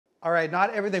All right,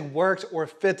 not everything works or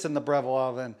fits in the Breville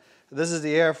oven. This is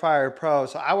the Air Fryer Pro,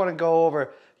 so I want to go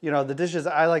over, the dishes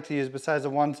I like to use besides the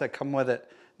ones that come with it.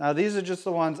 Now, these are just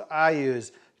the ones I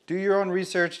use. Do your own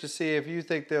research to see if you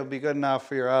think they'll be good enough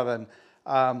for your oven.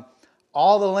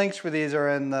 All the links for these are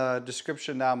in the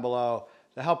description down below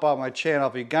to help out my channel.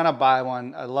 If you're gonna buy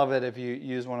one, I'd love it if you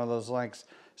use one of those links.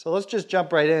 So let's just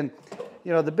jump right in.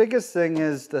 The biggest thing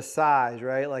is the size,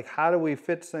 right? Like, how do we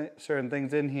fit certain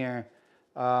things in here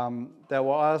that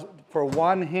will, for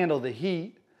one, handle the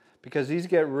heat, because these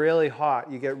get really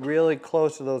hot. You get really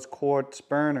close to those quartz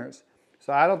burners.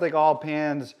 So I don't think all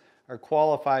pans are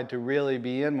qualified to really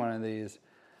be in one of these.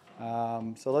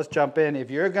 So let's jump in. If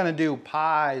you're gonna do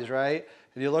pies, right,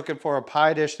 and you're looking for a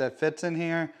pie dish that fits in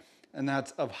here and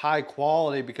that's of high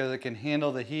quality because it can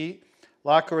handle the heat,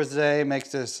 Le Creuset makes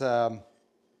this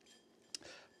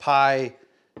pie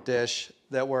dish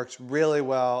that works really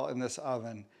well in this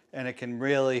oven, and it can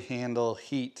really handle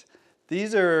heat.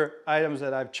 These are items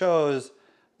that I've chose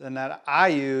and that I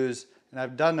use, and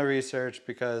I've done the research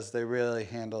because they really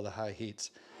handle the high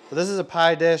heats. So this is a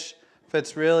pie dish,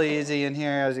 fits really easy in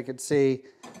here, as you can see.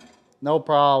 No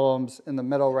problems in the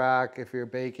middle rack if you're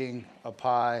baking a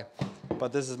pie,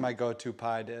 but this is my go-to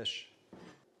pie dish.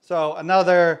 So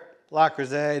another Le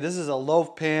Creuset, this is a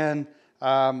loaf pan.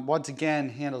 Once again,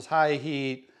 handles high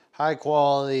heat, high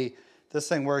quality. This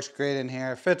thing works great in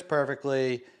here, fits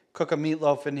perfectly. Cook a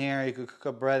meatloaf in here, you could cook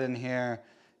a bread in here,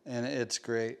 and it's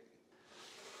great.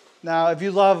 Now, if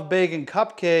you love baking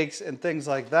cupcakes and things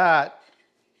like that,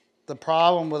 the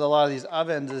problem with a lot of these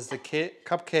ovens is the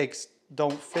cupcakes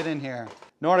don't fit in here.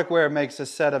 Ware makes a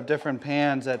set of different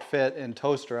pans that fit in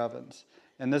toaster ovens,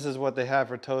 and this is what they have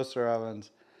for toaster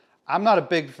ovens. I'm not a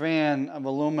big fan of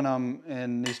aluminum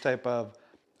in these type of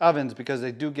ovens because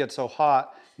they do get so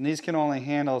hot, and these can only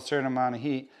handle a certain amount of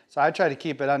heat. So I try to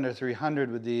keep it under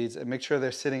 300 with these and make sure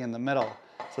they're sitting in the middle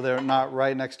so they're not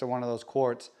right next to one of those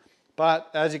quarts. But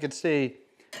as you can see,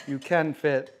 you can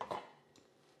fit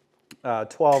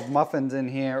 12 muffins in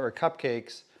here or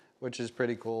cupcakes, which is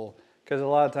pretty cool because a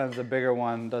lot of times the bigger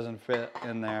one doesn't fit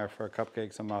in there for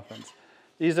cupcakes and muffins.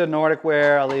 These are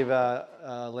Ware. I'll leave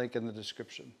a link in the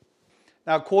description.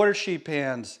 Now, quarter sheet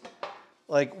pans,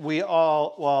 like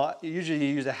usually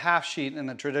you use a half sheet in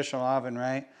a traditional oven,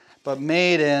 right? But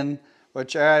Made In,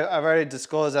 which I've already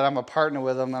disclosed that I'm a partner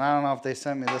with them, and I don't know if they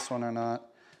sent me this one or not.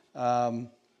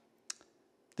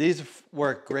 These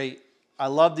work great. I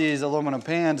love these aluminum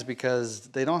pans because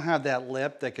they don't have that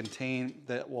lip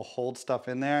that will hold stuff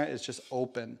in there. It's just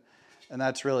open, and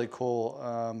that's really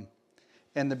cool.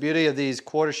 And the beauty of these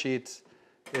quarter sheets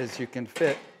is you can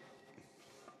fit,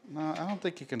 no, I don't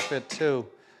think you can fit two,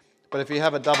 but if you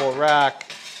have a double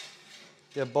rack,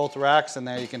 you have both racks in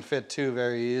there, you can fit two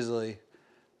very easily.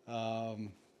 So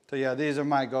yeah, these are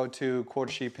my go-to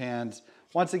quarter sheet pans.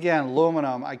 Once again,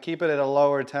 aluminum, I keep it at a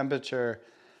lower temperature.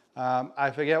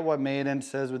 I forget what Made In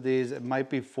says with these. It might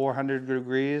be 400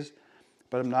 degrees,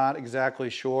 but I'm not exactly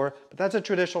sure. But that's a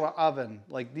traditional oven.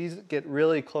 Like, these get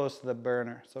really close to the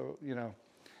burner. So,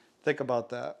 think about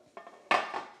that.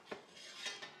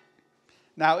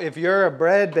 Now, if you're a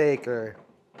bread baker,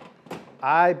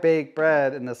 I bake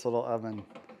bread in this little oven.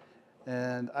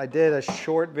 And I did a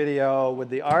short video with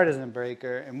the artisan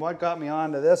breaker. And what got me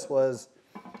onto this was,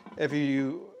 if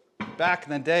you, back in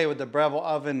the day with the Breville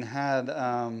oven had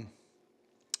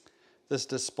this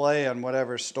display on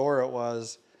whatever store it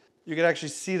was, you could actually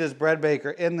see this bread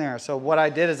baker in there. So what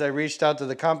I did is I reached out to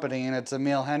the company, and it's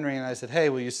Emil Henry, and I said, hey,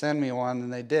 will you send me one?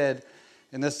 And they did.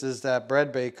 And this is that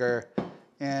bread baker.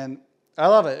 And I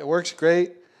love it. It works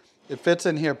great. It fits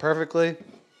in here perfectly.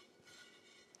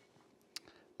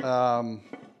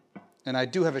 And I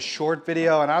do have a short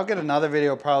video, and I'll get another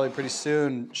video probably pretty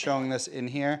soon showing this in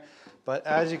here. But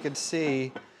as you can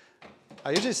see, I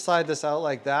usually slide this out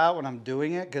like that when I'm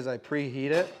doing it because I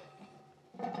preheat it.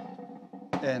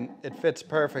 And it fits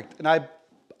perfect. And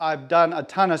I've done a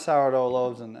ton of sourdough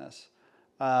loaves in this.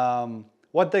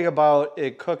 One thing about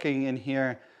it cooking in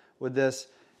here with this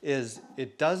is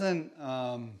it doesn't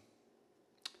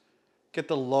get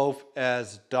the loaf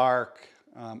as dark.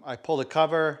 I pull the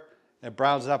cover, it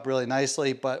browns it up really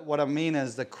nicely, but what I mean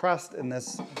is the crust in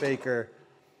this baker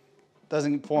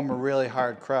doesn't form a really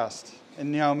hard crust.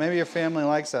 And maybe your family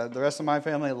likes that. The rest of my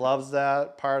family loves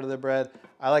that part of the bread.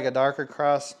 I like a darker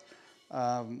crust,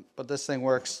 but this thing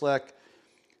works slick,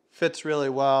 fits really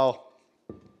well.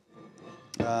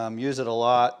 Use it a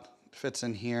lot, fits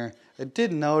in here. I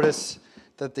did notice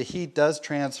that the heat does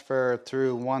transfer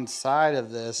through one side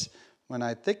of this when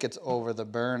I think it's over the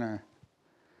burner,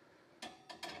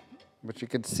 which you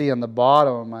can see on the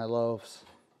bottom of my loaves.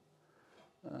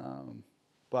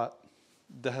 but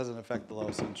that doesn't affect the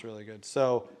loaf, so it's really good.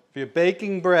 So if you're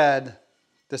baking bread,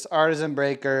 this artisan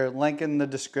breaker, link in the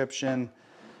description,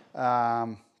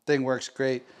 thing works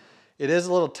great. It is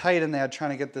a little tight in there trying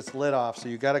to get this lid off, so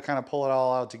you got to kind of pull it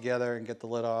all out together and get the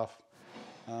lid off.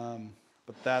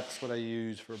 But that's what I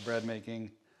use for bread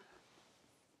making.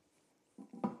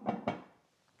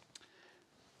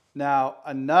 Now,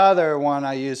 another one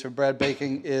I use for bread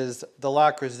baking is the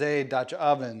Le Creuset Dutch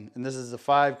oven, and this is the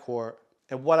 5-quart.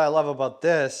 And what I love about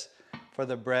this for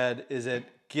the bread is it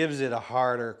gives it a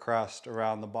harder crust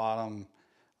around the bottom.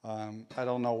 I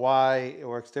don't know why it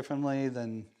works differently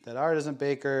than that artisan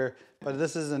baker, but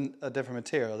this isn't a different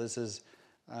material. This is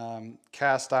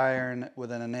cast iron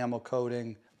with an enamel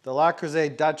coating. The Le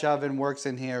Creuset Dutch oven works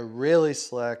in here really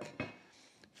slick.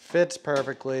 Fits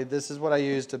perfectly. This is what I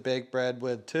use to bake bread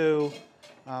with too.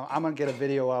 I'm gonna get a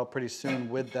video out pretty soon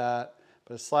with that,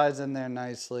 but it slides in there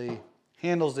nicely.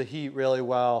 Handles the heat really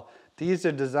well. These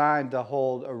are designed to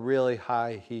hold a really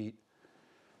high heat.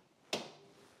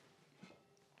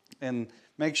 And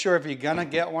make sure if you're gonna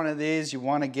get one of these, you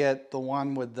wanna get the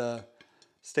one with the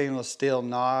stainless steel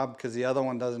knob, because the other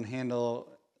one doesn't handle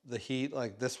the heat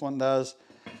like this one does.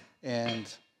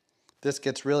 And this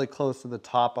gets really close to the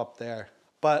top up there.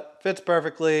 But fits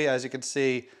perfectly, as you can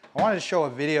see. I wanted to show a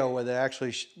video where they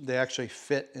actually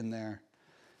fit in there.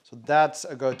 So that's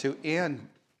a go-to. And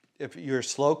if you're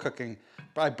slow cooking,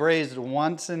 I braised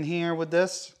once in here with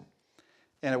this,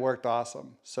 and it worked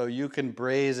awesome. So you can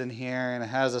braise in here, and it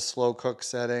has a slow cook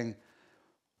setting.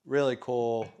 Really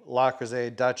cool. Le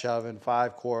Creuset Dutch oven,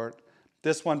 5-quart.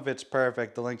 This one fits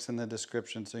perfect. The link's in the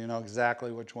description, so you know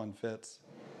exactly which one fits.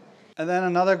 And then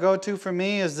another go-to for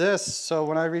me is this. So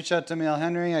when I reached out to Emil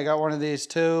Henry, I got one of these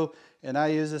too, and I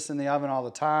use this in the oven all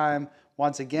the time.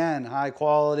 Once again, high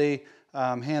quality,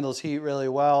 handles heat really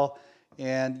well.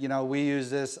 And you know, we use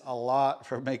this a lot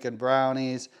for making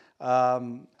brownies.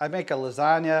 I make a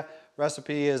lasagna.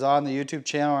 Recipe is on the YouTube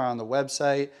channel or on the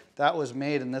website. That was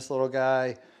made in this little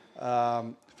guy.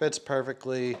 Fits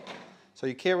perfectly. So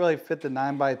you can't really fit the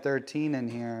 9x13 in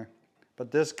here, but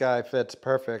this guy fits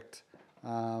perfect.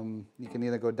 You can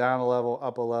either go down a level,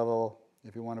 up a level,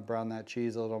 if you want to brown that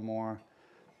cheese a little more.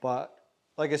 But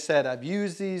like I said, I've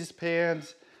used these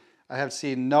pans. I have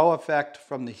seen no effect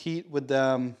from the heat with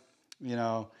them, you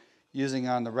know, using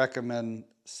on the recommend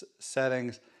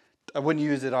settings. I wouldn't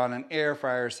use it on an air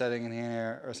fryer setting in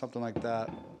here or something like that.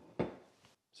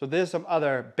 So there's some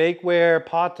other bakeware,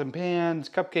 pots and pans,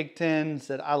 cupcake tins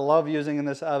that I love using in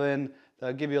this oven.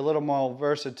 That'll give you a little more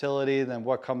versatility than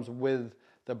what comes with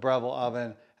the Breville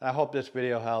oven. And I hope this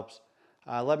video helps.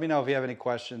 Let me know if you have any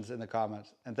questions in the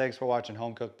comments. And thanks for watching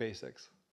Home Cook Basics.